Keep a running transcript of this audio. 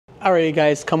Alright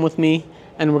guys, come with me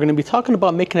and we're going to be talking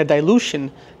about making a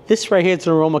dilution. This right here is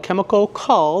an aroma chemical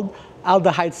called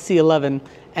aldehyde C11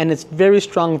 and it's very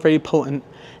strong, very potent.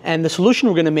 And the solution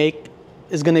we're going to make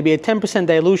is going to be a 10%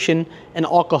 dilution in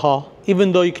alcohol,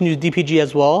 even though you can use DPG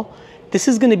as well. This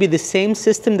is going to be the same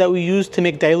system that we use to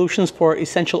make dilutions for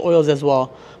essential oils as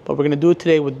well. But we're going to do it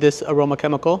today with this aroma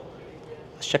chemical.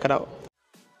 Let's check it out.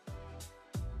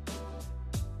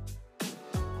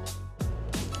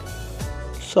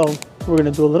 So we're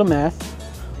going to do a little math.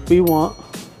 We want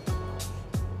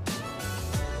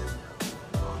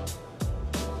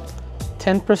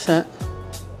 10%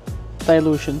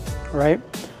 dilution, right?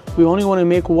 We only want to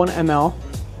make 1 ml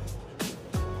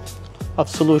of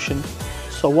solution.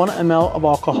 So 1 ml of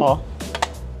alcohol,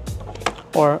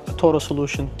 or a total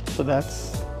solution. So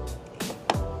that's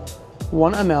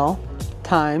 1 ml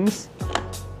times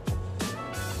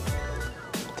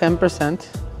 10%.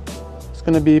 It's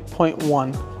going to be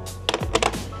 0.1.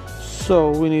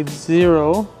 So we need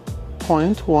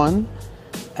 0.1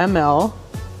 ml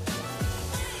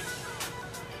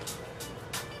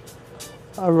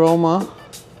aroma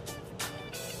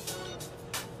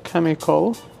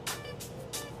chemical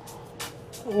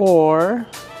or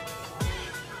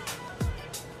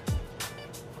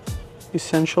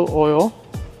essential oil,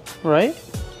 right?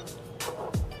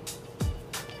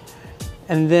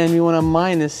 And then you want to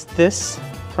minus this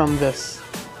from this.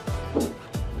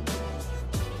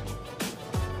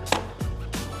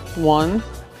 1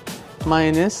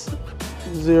 minus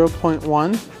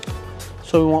 0.1.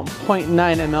 So we want 0.9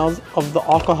 ml of the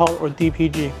alcohol or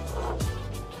DPG.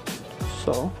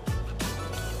 So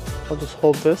I'll just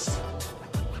hold this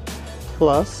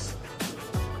plus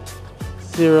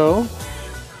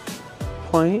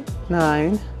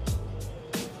 0.9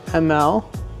 ml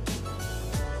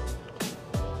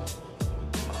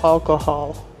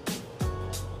alcohol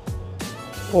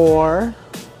or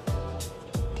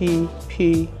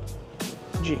DPG.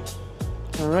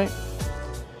 All right,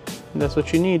 and that's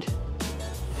what you need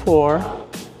for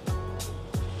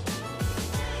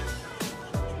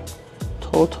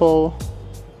total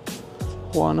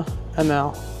 1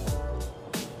 ml.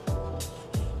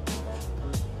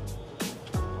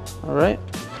 All right,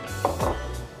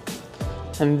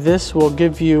 and this will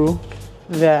give you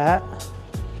that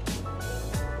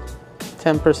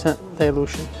 10%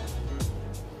 dilution.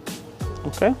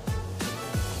 Okay.